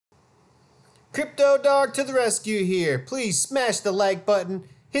Crypto Dog to the rescue here. Please smash the like button,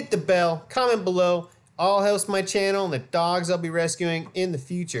 hit the bell, comment below. All helps my channel and the dogs I'll be rescuing in the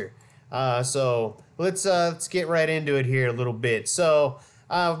future. So let's get right into it here a little bit. This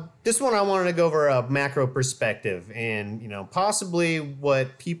one I wanted to go over a macro perspective and possibly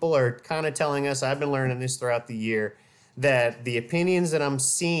what people are kind of telling us. I've been learning this throughout the year that the opinions that I'm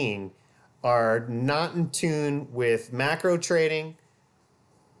seeing are not in tune with macro trading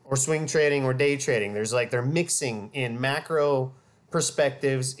or swing trading or day trading. They're mixing in macro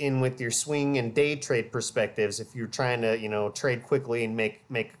perspectives in with your swing and day trade perspectives if you're trying to, trade quickly and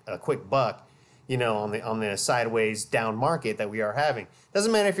make a quick buck, on the sideways down market that we are having.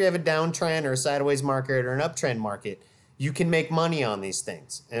 Doesn't matter if you have a downtrend or a sideways market or an uptrend market. You can make money on these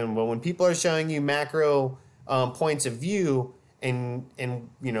things. And when people are showing you macro points of view, and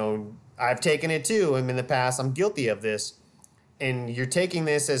I've taken it too. In the past, I'm guilty of this, and you're taking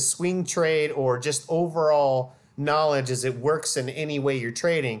this as swing trade or just overall knowledge as it works in any way you're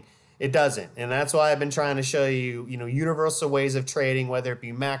trading, it doesn't. And that's why I've been trying to show you, universal ways of trading, whether it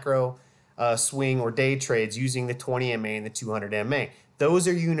be macro, swing, or day trades using the 20 MA and the 200 MA. Those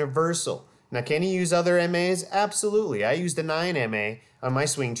are universal. Now, can you use other MAs? Absolutely. I use the 9 MA on my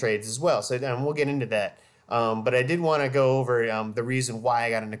swing trades as well. So and we'll get into that. But I did want to go over the reason why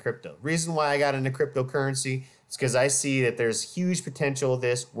I got into crypto. Reason why I got into cryptocurrency is because I see that there's huge potential of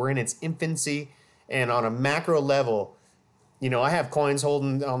this. We're in its infancy, and on a macro level, I have coins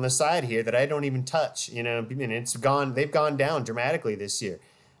holding on the side here that I don't even touch. And it's gone. They've gone down dramatically this year.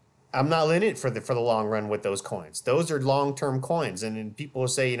 I'm not in it for the long run with those coins. Those are long term coins, and then people will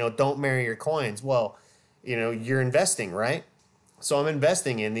say, don't marry your coins. Well, you're investing, right? So I'm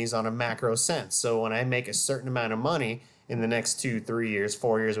investing in these on a macro sense. So when I make a certain amount of money in the next 2, 3 years,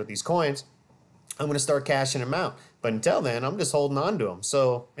 4 years with these coins, I'm going to start cashing them out. But until then, I'm just holding on to them.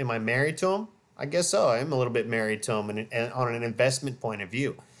 So am I married to them? I guess so. I'm a little bit married to them and on an investment point of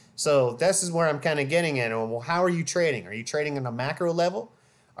view. So this is where I'm kind of getting at. Well, how are you trading? Are you trading on a macro level?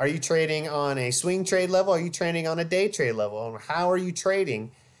 Are you trading on a swing trade level? Are you trading on a day trade level? How are you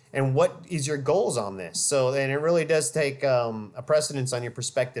trading? And what is your goals on this? So, and it really does take a precedence on your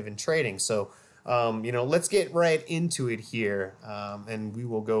perspective in trading. So, let's get right into it here, and we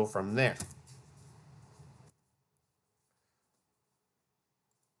will go from there.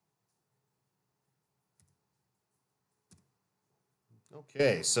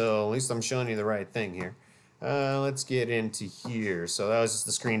 Okay, so at least I'm showing you the right thing here. Let's get into here. So that was just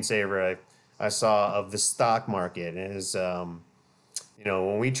the screensaver I saw of the stock market.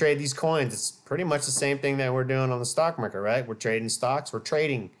 When we trade these coins, it's pretty much the same thing that we're doing on the stock market, right? We're trading stocks. We're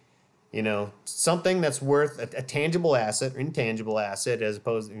trading, something that's worth a tangible asset or intangible asset as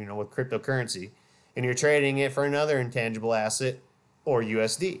opposed to, with cryptocurrency. And you're trading it for another intangible asset or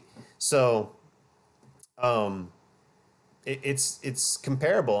USD. So, um, it's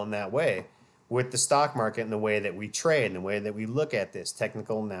comparable in that way with the stock market and the way that we trade and the way that we look at this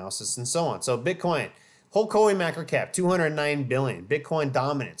technical analysis and so on. So Bitcoin, whole coin macro cap 209 billion. Bitcoin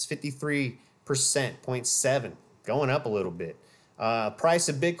dominance 53%, 0.7, going up a little bit. Price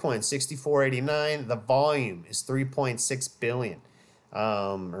of Bitcoin 64.89. The volume is 3.6 billion,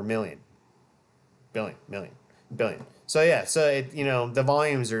 or million, billion. So yeah, so the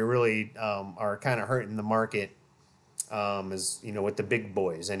volumes are really are kind of hurting the market, as with the big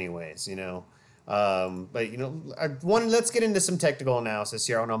boys anyways. But let's get into some technical analysis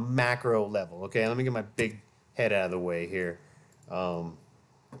here on a macro level. Okay, let me get my big head out of the way here.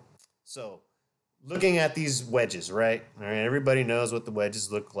 So looking at these wedges, right? All right, everybody knows what the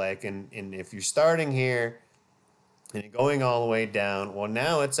wedges look like, and if you're starting here and you're going all the way down, well,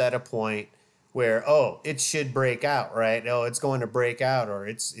 now it's at a point where, it should break out, right? It's going to break out, or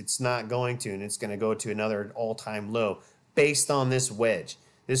it's not going to, and it's going to go to another all-time low based on this wedge.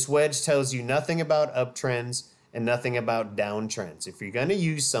 This wedge tells you nothing about uptrends and nothing about downtrends. If you're going to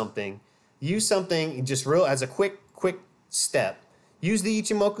use something just real as a quick step. Use the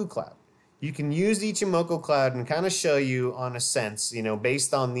Ichimoku cloud. You can use the Ichimoku cloud and kind of show you on a sense,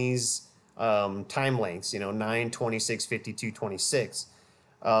 based on these time lengths, 9, 26, 52, 26,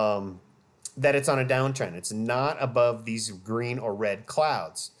 that it's on a downtrend. It's not above these green or red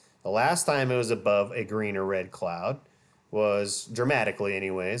clouds. The last time it was above a green or red cloud was dramatically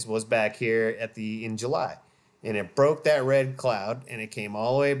anyways, was back here in July. And it broke that red cloud and it came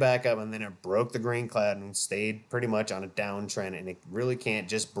all the way back up, and then it broke the green cloud and stayed pretty much on a downtrend, and it really can't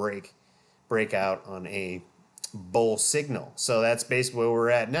just break out on a bull signal. So that's basically where we're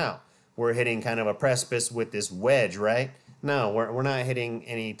at now. We're hitting kind of a precipice with this wedge, right? No, we're not hitting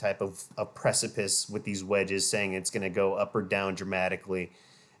any type of a precipice with these wedges saying it's going to go up or down dramatically.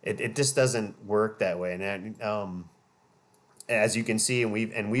 It just doesn't work that way. And as you can see,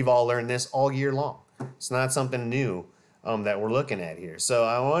 and we've all learned this all year long. It's not something new that we're looking at here. So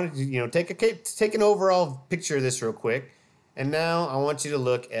I wanted to take an overall picture of this real quick, and now I want you to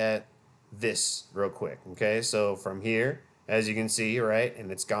look at this real quick. Okay, so from here, as you can see, right,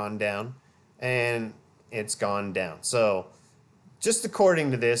 and it's gone down, and it's gone down. So just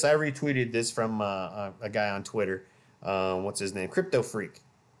according to this, I retweeted this from a guy on Twitter. What's his name? Crypto Freak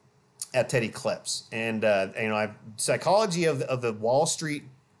at Teddy Kleps. And psychology of the Wall Street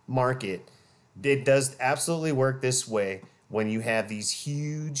market, it does absolutely work this way when you have these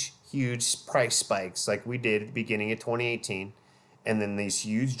huge price spikes like we did at the beginning of 2018, and then these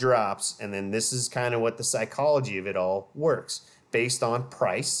huge drops, and then this is kind of what the psychology of it all works, based on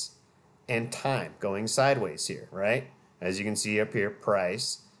price and time going sideways here, right? As you can see up here,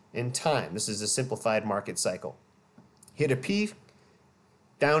 price and time. This is a simplified market cycle. Hit a peak,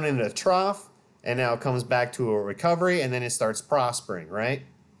 down into a trough, and now it comes back to a recovery, and then it starts prospering, right?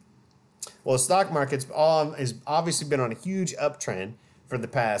 Well, the stock market's has obviously been on a huge uptrend for the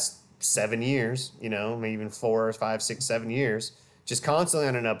past 7 years, maybe even 4, 5, 6, 7 years, just constantly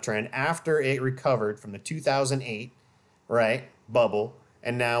on an uptrend after it recovered from the 2008, right, bubble,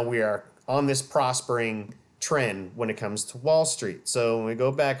 and now we are on this prospering trend when it comes to Wall Street. So when we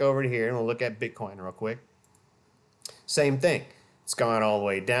go back over to here and we'll look at Bitcoin real quick, same thing. It's gone all the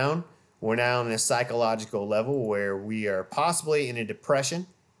way down. We're now on this psychological level where we are possibly in a depression.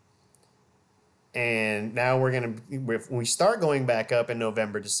 And now if we start going back up in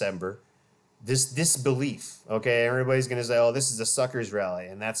November, December, this disbelief, okay, everybody's going to say, oh, this is a sucker's rally.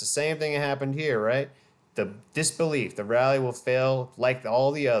 And that's the same thing that happened here, right? The disbelief, the rally will fail like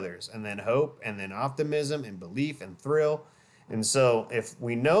all the others, and then hope, and then optimism, and belief, and thrill. And so if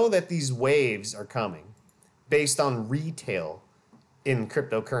we know that these waves are coming based on retail in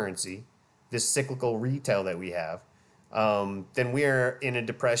cryptocurrency, this cyclical retail that we have, then we are in a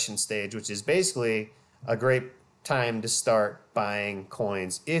depression stage, which is basically a great time to start buying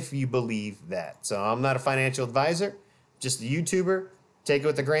coins if you believe that. So I'm not a financial advisor, just a YouTuber. Take it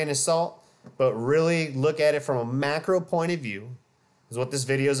with a grain of salt. But really look at it from a macro point of view, is what this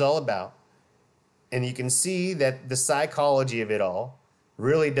video is all about. And you can see that the psychology of it all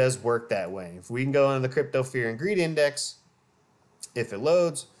really does work that way. If we can go into the Crypto Fear and Greed Index, if it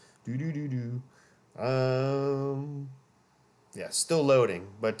loads, yeah, still loading.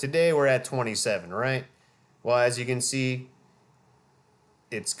 But today we're at 27, right? Well, as you can see,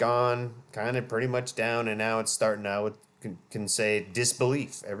 it's gone kind of pretty much down, and now it's starting out with can say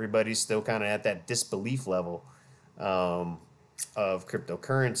disbelief. Everybody's still kind of at that disbelief level of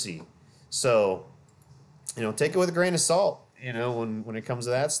cryptocurrency. So, take it with a grain of salt, when it comes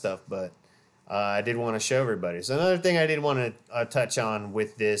to that stuff. But I did want to show everybody. So another thing I did want to touch on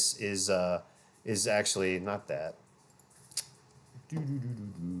with this is actually not that.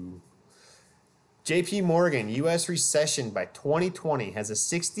 JP Morgan, U.S. recession by 2020 has a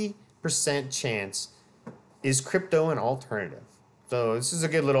 60% chance. Is crypto an alternative? So this is a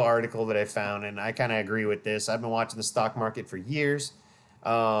good little article that I found, and I kind of agree with this. I've been watching the stock market for years,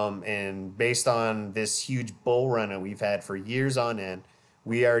 and based on this huge bull run that we've had for years on end,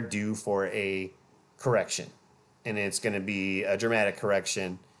 we are due for a correction, and it's going to be a dramatic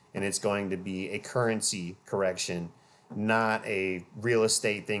correction, and it's going to be a currency correction, not a real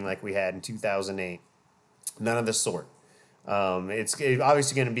estate thing like we had in 2008. None of the sort. It's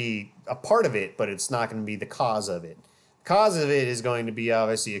obviously going to be a part of it, but it's not going to be the cause of it. The cause of it is going to be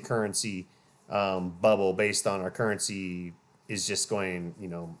obviously a currency bubble based on our currency is just going,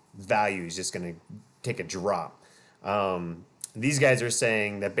 value is just going to take a drop. These guys are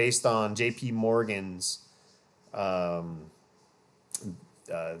saying that based on JP Morgan's, they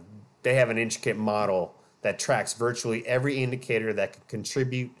have an intricate model that tracks virtually every indicator that could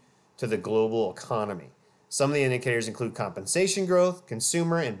contribute to the global economy. Some of the indicators include compensation growth,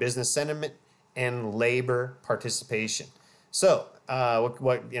 consumer and business sentiment, and labor participation. So,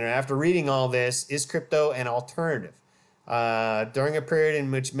 after reading all this, is crypto an alternative? During a period in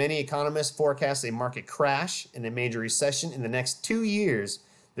which many economists forecast a market crash and a major recession in the next 2 years,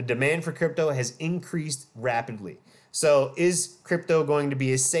 the demand for crypto has increased rapidly. So, is crypto going to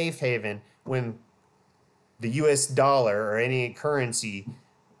be a safe haven when the US dollar or any currency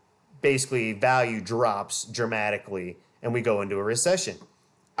basically value drops dramatically and we go into a recession?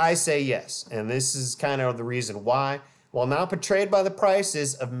 I say yes, and this is kind of the reason why. While not portrayed by the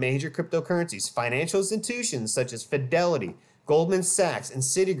prices of major cryptocurrencies, financial institutions such as Fidelity, Goldman Sachs, and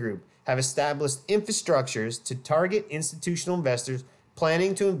Citigroup have established infrastructures to target institutional investors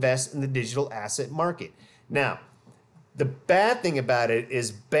planning to invest in the digital asset market. Now, The bad thing about it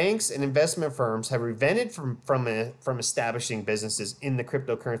is banks and investment firms have prevented from establishing businesses in the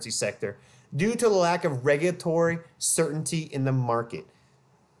cryptocurrency sector due to the lack of regulatory certainty in the market.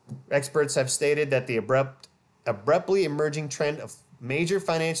 Experts have stated that the abruptly emerging trend of major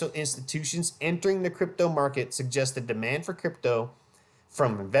financial institutions entering the crypto market suggests the demand for crypto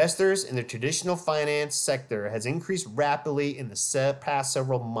from investors in the traditional finance sector has increased rapidly in the past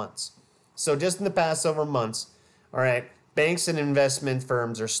several months. So just in the past several months, all right, banks and investment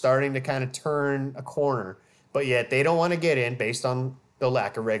firms are starting to kind of turn a corner, but yet they don't want to get in based on the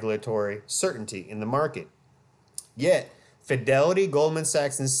lack of regulatory certainty in the market. Yet, Fidelity, Goldman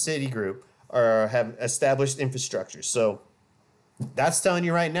Sachs, and Citigroup have established infrastructure. So that's telling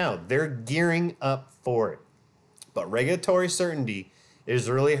you right now, they're gearing up for it. But regulatory certainty is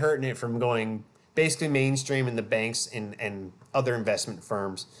really hurting it from going basically mainstream in the banks and other investment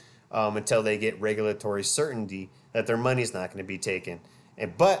firms until they get regulatory certainty that their money's not going to be taken.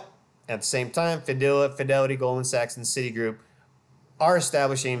 But at the same time, Fidelity, Goldman Sachs, and Citigroup are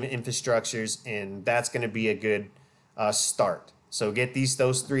establishing infrastructures, and that's going to be a good start. So get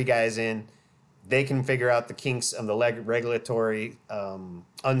those three guys in. They can figure out the kinks of the regulatory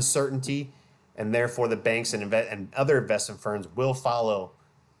uncertainty, and therefore the banks and other investment firms will follow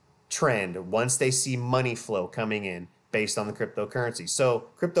trend once they see money flow coming in based on the cryptocurrency. So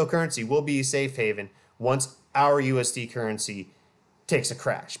cryptocurrency will be a safe haven once our USD currency takes a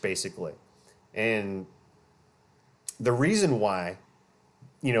crash, basically. And the reason why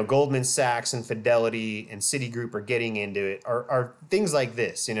Goldman Sachs and Fidelity and Citigroup are getting into it are things like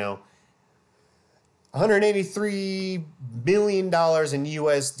this. $183 billion in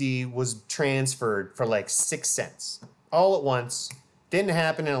USD was transferred for like 6 cents all at once. Didn't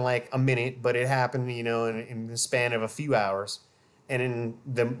happen in like a minute, but it happened, in the span of a few hours. And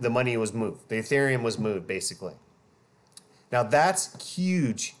then the money was moved. The Ethereum was moved, basically. Now that's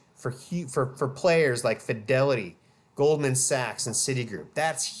huge for players like Fidelity, Goldman Sachs, and Citigroup.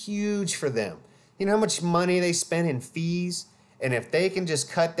 That's huge for them. You know how much money they spend in fees? And if they can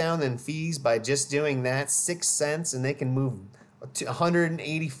just cut down in fees by just doing that, 6 cents, and they can move to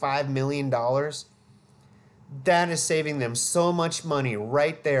 $185 million, that is saving them so much money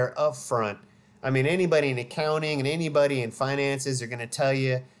right there up front. I mean, anybody in accounting and anybody in finances are going to tell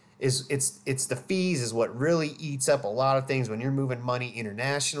you it's the fees is what really eats up a lot of things when you're moving money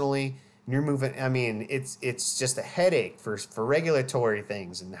internationally. You're moving, I mean, it's just a headache for regulatory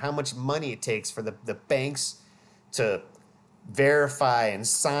things and how much money it takes for the banks to verify and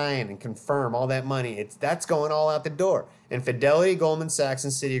sign and confirm all that money. That's going all out the door. And Fidelity, Goldman Sachs,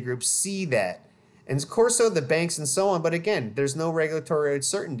 and Citigroup see that. And of course, so the banks and so on. But again, there's no regulatory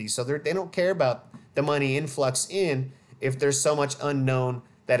certainty. So they don't care about the money influx in if there's so much unknown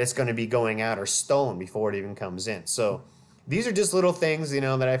that it's going to be going out or stolen before it even comes in. So these are just little things,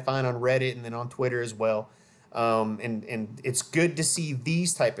 that I find on Reddit and then on Twitter as well. And it's good to see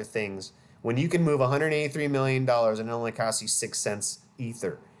these type of things when you can move $183 million and it only costs you 6 cents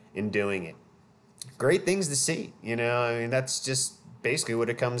Ether in doing it. Great things to see, I mean, that's just basically what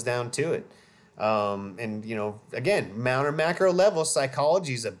it comes down to it. And, again, macro level,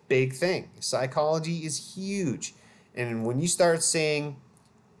 psychology is a big thing. Psychology is huge. And when you start seeing,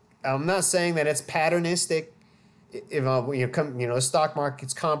 I'm not saying that it's patternistic, if the stock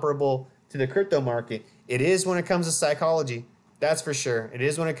market's comparable to the crypto market. It is when it comes to psychology. That's for sure. It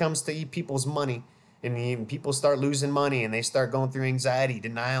is when it comes to people's money. And people start losing money and they start going through anxiety,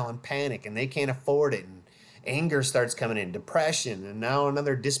 denial, and panic, and they can't afford it. And anger starts coming in, depression, and now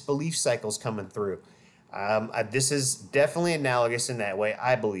another disbelief cycle's coming through. This is definitely analogous in that way,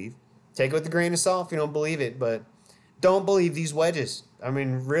 I believe. Take it with a grain of salt if you don't believe it, but don't believe these wedges. I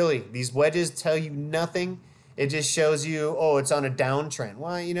mean, really, these wedges tell you nothing. It just shows you, it's on a downtrend.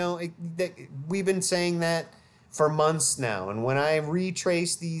 Well, we've been saying that for months now. And when I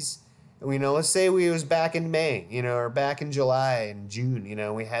retrace these, let's say we was back in May, or back in July and June,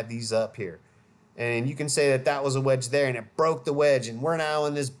 we had these up here. And you can say that was a wedge there and it broke the wedge and we're now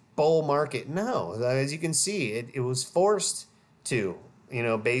in this bull market. No, as you can see, it was forced to,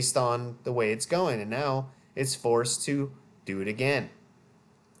 based on the way it's going. And now it's forced to do it again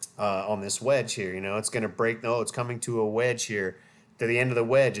on this wedge here. It's going to break. No, it's coming to a wedge here. To the end of the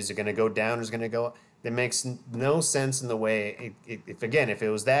wedge, is it going to go down or is it going to go up? That makes no sense in the way. If it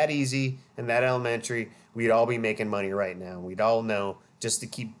was that easy and that elementary, we'd all be making money right now. We'd all know just to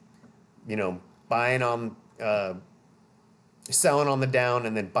keep, buying on, selling on the down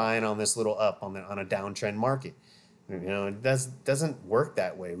and then buying on this little up on a downtrend market. It doesn't work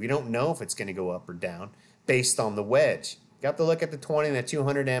that way. We don't know if it's going to go up or down based on the wedge. You have to look at the 20 and the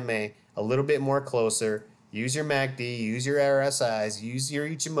 200 MA a little bit more closer use your MACD, use your RSIs, use your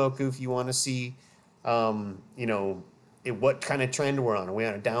Ichimoku if you want to see, you know, what kind of trend we're on. Are we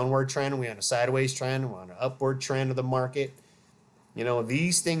on a downward trend? Are we on a sideways trend? Are we on an upward trend of the market? You know,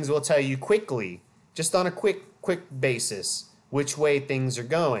 these things will tell you quickly, just on a quick basis, which way things are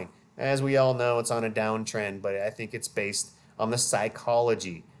going. As we all know, it's on a downtrend, but I think it's based on the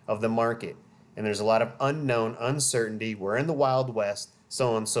psychology of the market. And there's a lot of unknown, uncertainty. We're in the Wild West,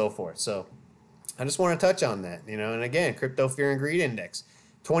 so on and so forth. So I just want to touch on that, you know. And again, crypto fear and greed index,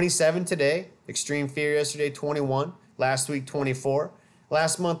 27 today, extreme fear yesterday, 21, last week 24,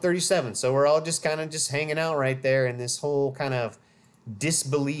 last month 37. So we're all just kind of just hanging out right there in this whole kind of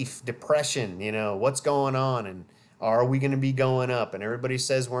disbelief, depression, you know, what's going on and are we going to be going up? And everybody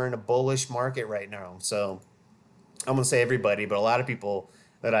says we're in a bullish market right now. So I'm going to say everybody, but a lot of people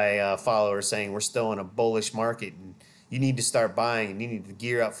that I follow are saying we're still in a bullish market and you need to start buying and you need to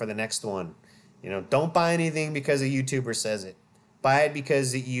gear up for the next one. You know, don't buy anything because a YouTuber says it. Buy it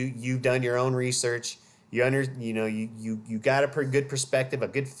because you've done your own research. You got a pretty good perspective, a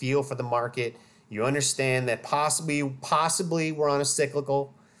good feel for the market. You understand that possibly we're on a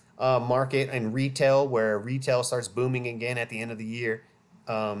cyclical market in retail, where retail starts booming again at the end of the year,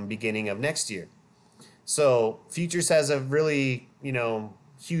 beginning of next year. So futures has a really, you know,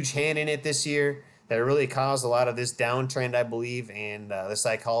 huge hand in it this year that really caused a lot of this downtrend, I believe, and the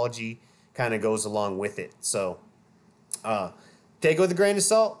psychology kind of goes along with it. So take it with a grain of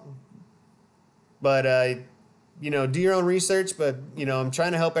salt, but you know, do your own research. But you know, I'm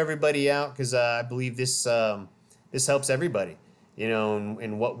trying to help everybody out because I believe this this helps everybody, you know,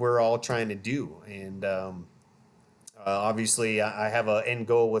 in what we're all trying to do. And obviously, I have an end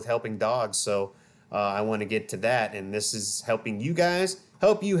goal with helping dogs, so I want to get to that. And this is helping you guys,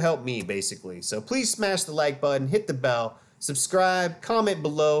 help you help me, basically. So please smash the like button, hit the bell, subscribe, comment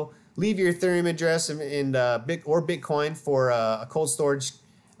below, leave your Ethereum address and Bitcoin for a cold storage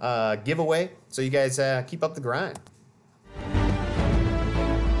giveaway. So you guys keep up the grind.